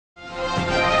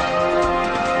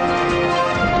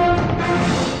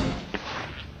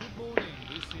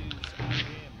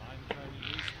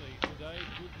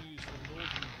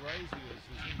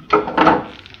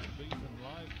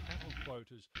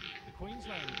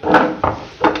In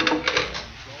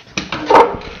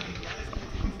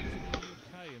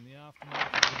the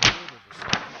aftermath of the murder of a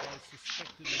soldier by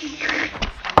suspected Islamic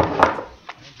extremists,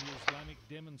 anti-Islamic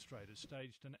demonstrators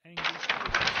staged an angry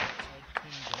protest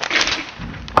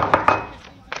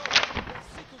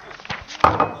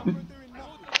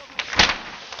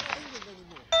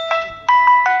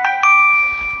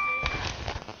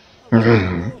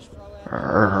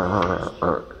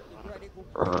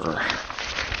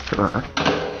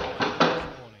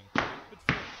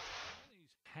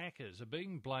hackers are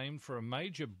being blamed for a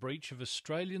major breach of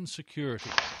Australian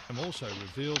security and also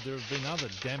revealed there have been other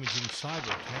damaging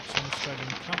cyber attacks on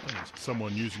Australian companies.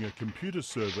 Someone using a computer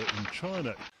server in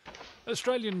China.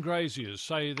 Australian graziers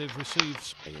say they've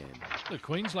received... The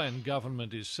Queensland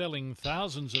government is selling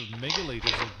thousands of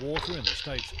megalitres of water in the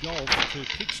state's Gulf to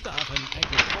kickstart an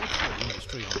agricultural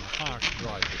industry on the harsh,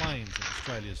 dry plains in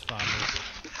Australia's far north.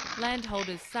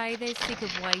 Landholders say they're sick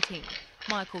of waiting.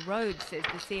 Michael Rhodes says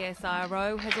the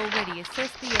CSIRO has already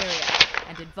assessed the area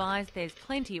and advised there's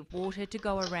plenty of water to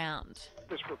go around.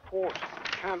 This report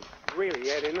can't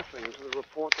really add anything to the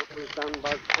report that was done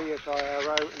by the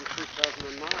CSIRO in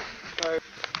 2009. So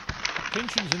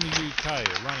tensions in the UK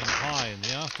are running high in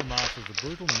the aftermath of the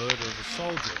brutal murder of a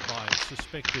soldier by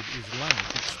suspected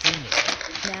Islamic extremists.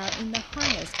 Now in the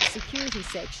highest security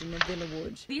section of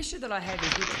Villawood. The issue that I have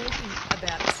is we're talking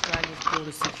about Australia's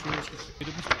border security.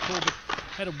 Mr Corbett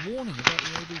had a warning about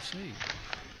the ABC.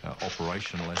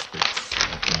 Operational aspects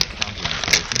in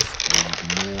counterintelligence, we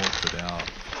ignore that our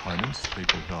opponents,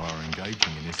 people who are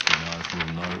engaging in espionage, will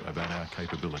know about our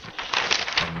capability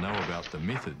and know about the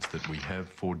methods that we have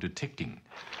for detecting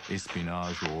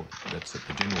espionage, or that's at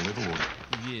the general level. Or...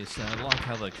 Yes, like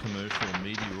other commercial and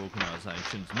media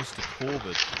organisations, Mr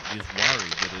Corbett is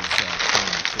worried that as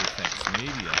foreign Fairfax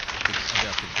media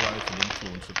about the growth and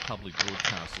influence of public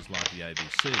broadcasters like the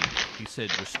ABC. He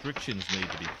said restrictions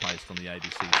need to be placed on the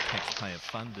ABC's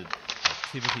taxpayer-funded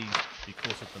activities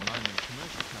because at the moment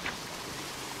commercial companies...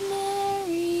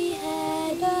 Mary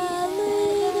had a